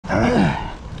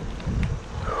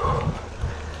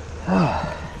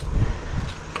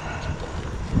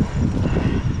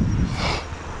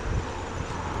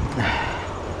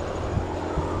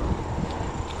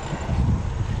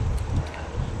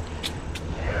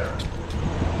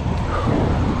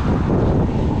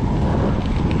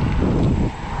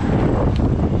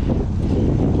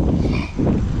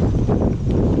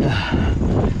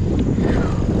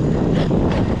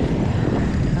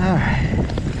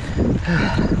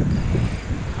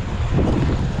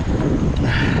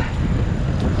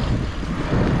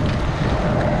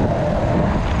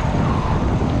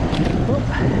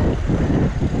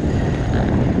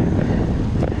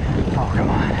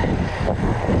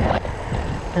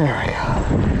There we go.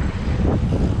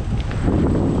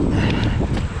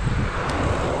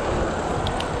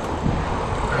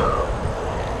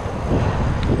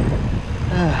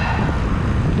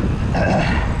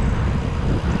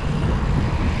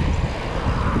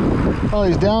 All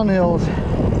these downhills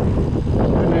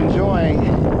I've been enjoying.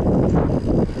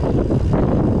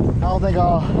 I don't think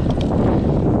I'll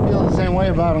feel the same way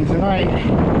about them tonight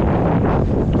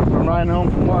when I'm riding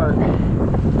home from work.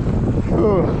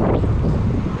 Ooh.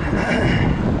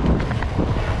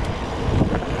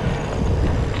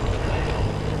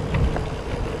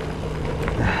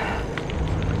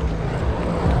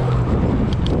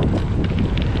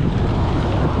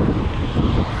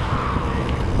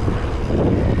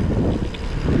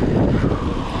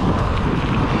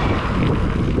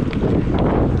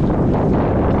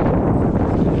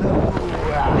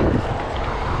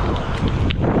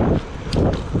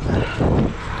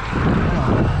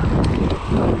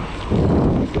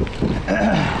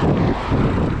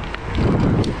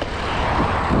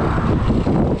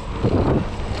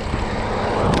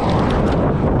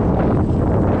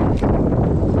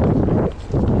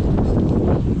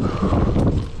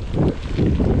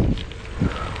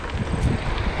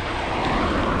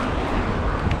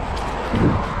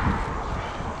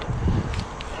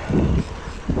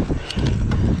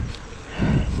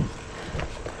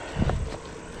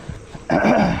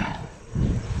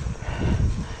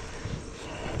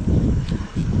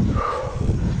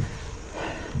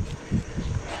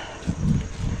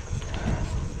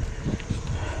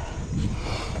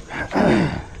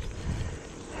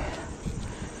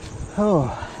 Oh,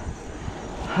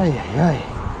 ay, ay, ay.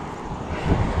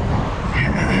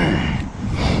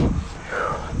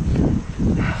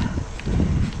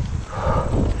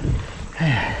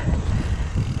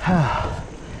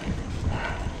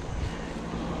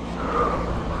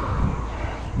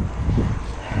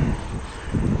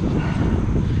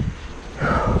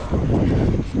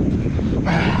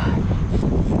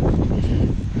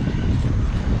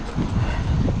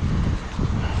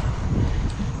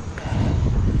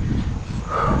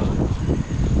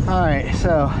 Alright,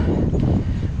 so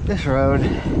this road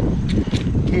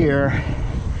here,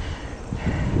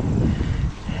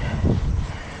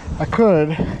 I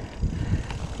could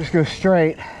just go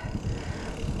straight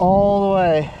all the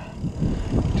way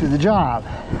to the job.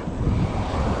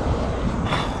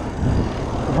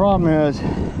 The problem is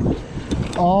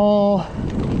all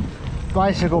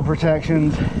bicycle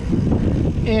protections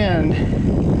end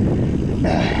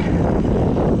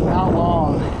not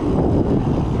long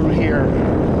from here.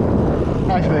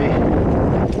 Actually,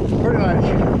 pretty much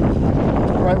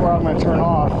right where I'm going to turn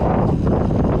off.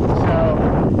 So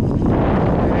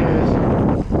it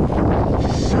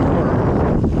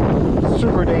is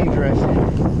super dangerous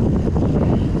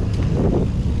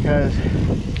because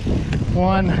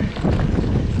one,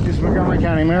 it's Montgomery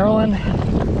County, Maryland,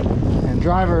 and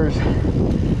drivers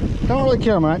don't really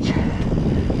care much.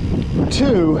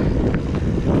 Two,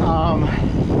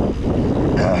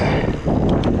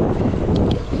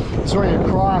 it's where you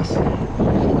cross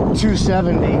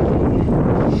 270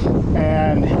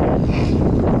 and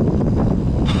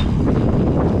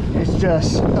it's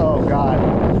just, oh God,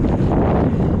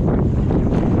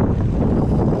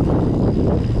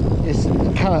 it's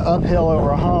kind of uphill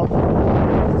over a hump.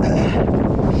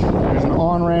 There's an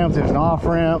on-ramp, there's an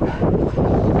off-ramp, there's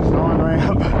an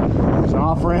on-ramp, there's an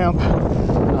off-ramp.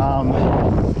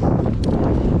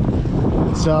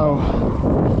 So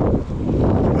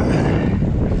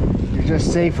you're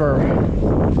just safer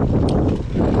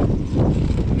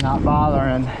not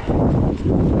bothering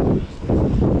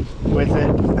with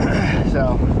it.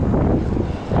 So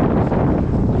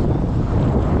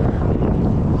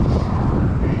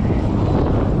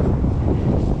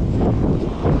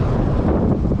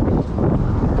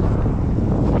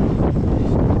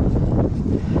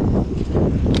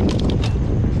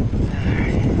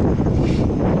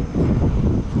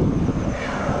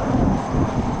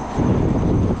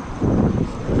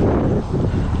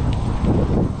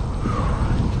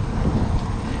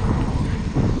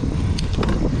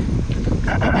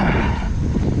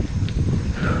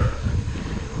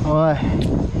well,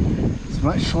 it's a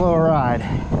much slower ride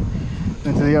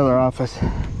than to the other office.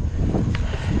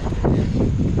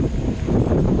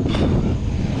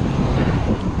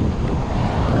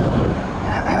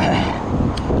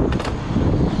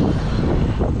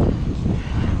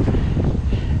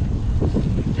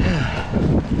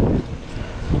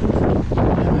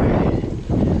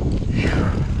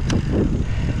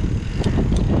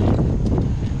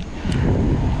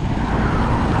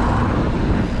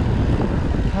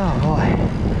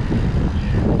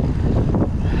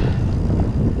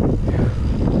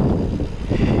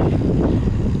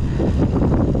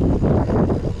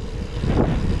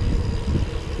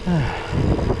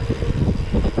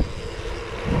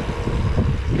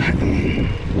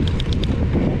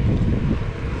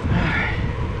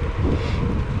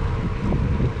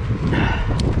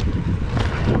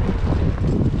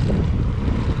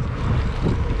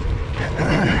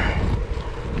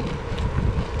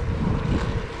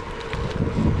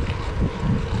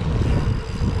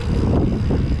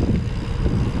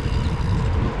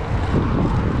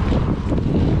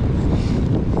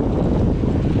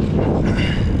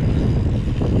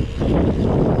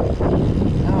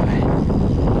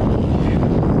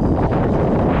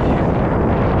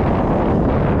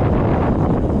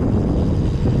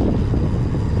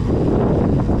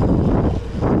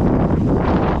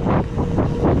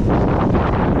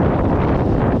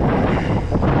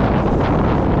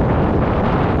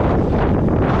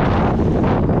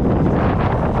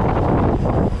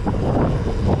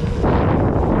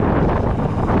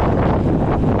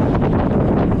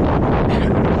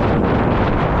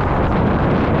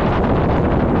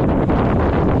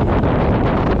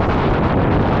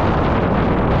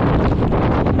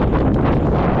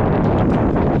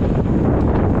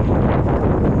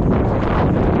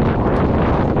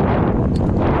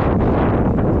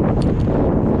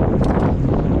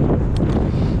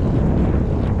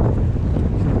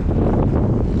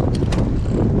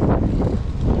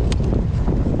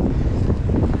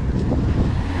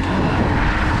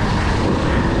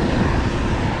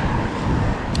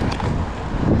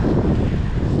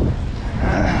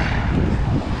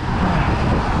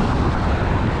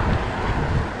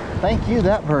 you,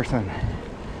 that person.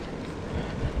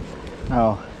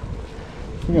 Oh,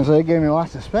 you're gonna say it gave me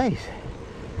lots of space.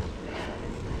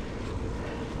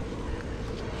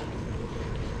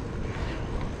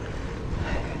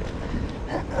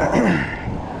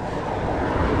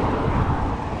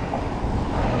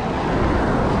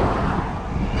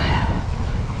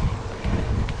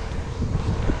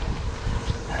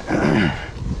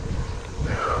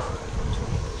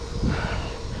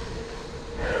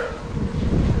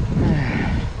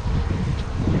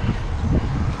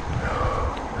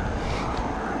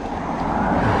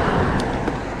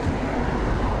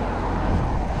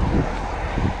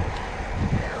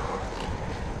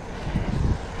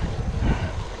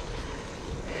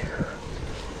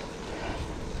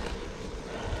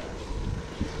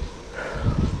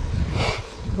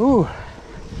 Ooh,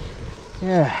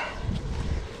 yeah.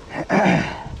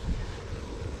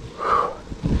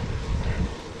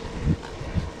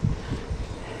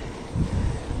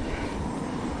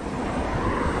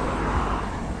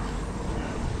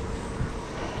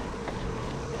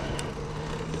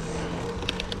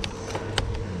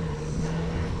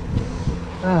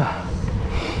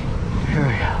 Here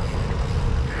we go.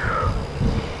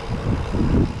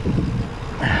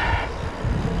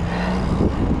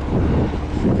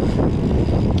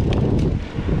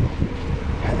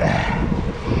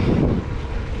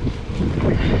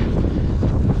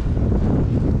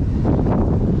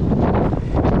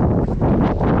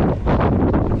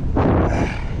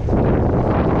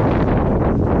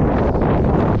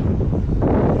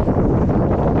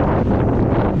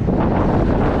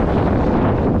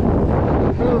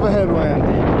 Bit of a headwind.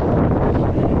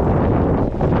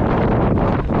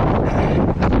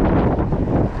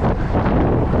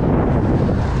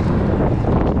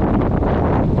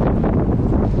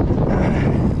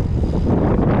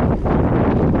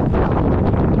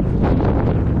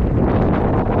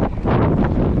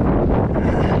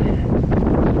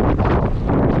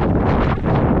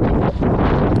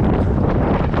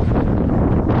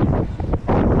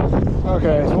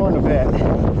 Okay, it's more than a bit.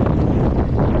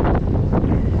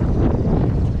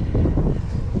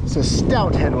 It's a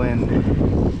stout headwind.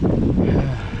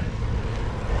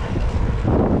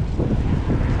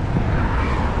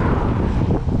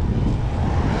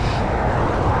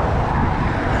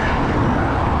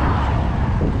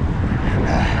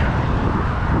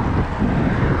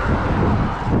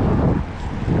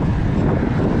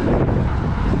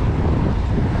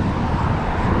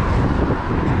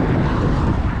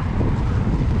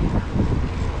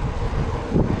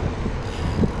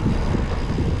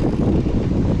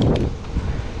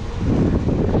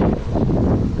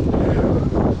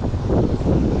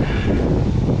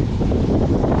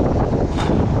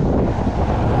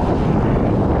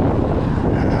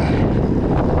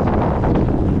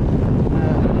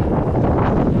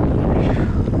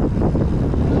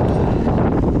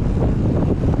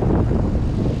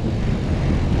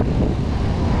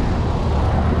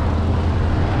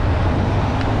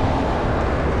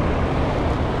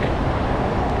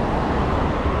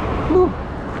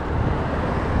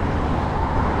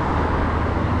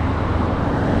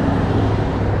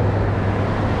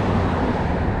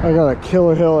 I got a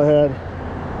killer hill ahead.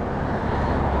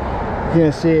 You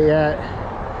can't see it yet.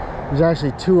 There's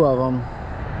actually two of them.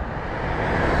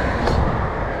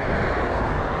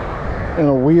 And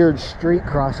a weird street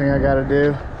crossing I gotta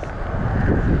do.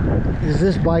 Because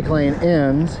this bike lane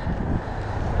ends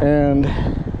and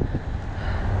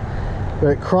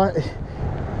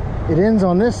it ends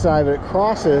on this side, but it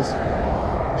crosses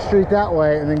the street that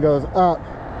way and then goes up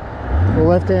the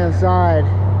left hand side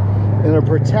in a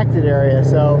protected area.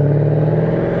 So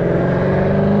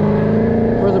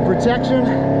for the protection,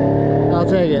 I'll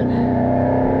take it.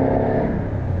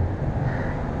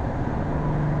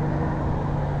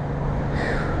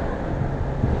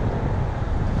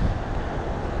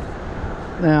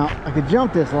 Now I could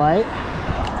jump this light,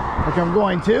 which I'm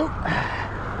going to.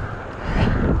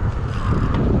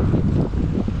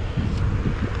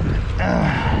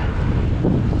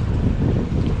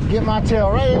 Get my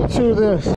tail right into this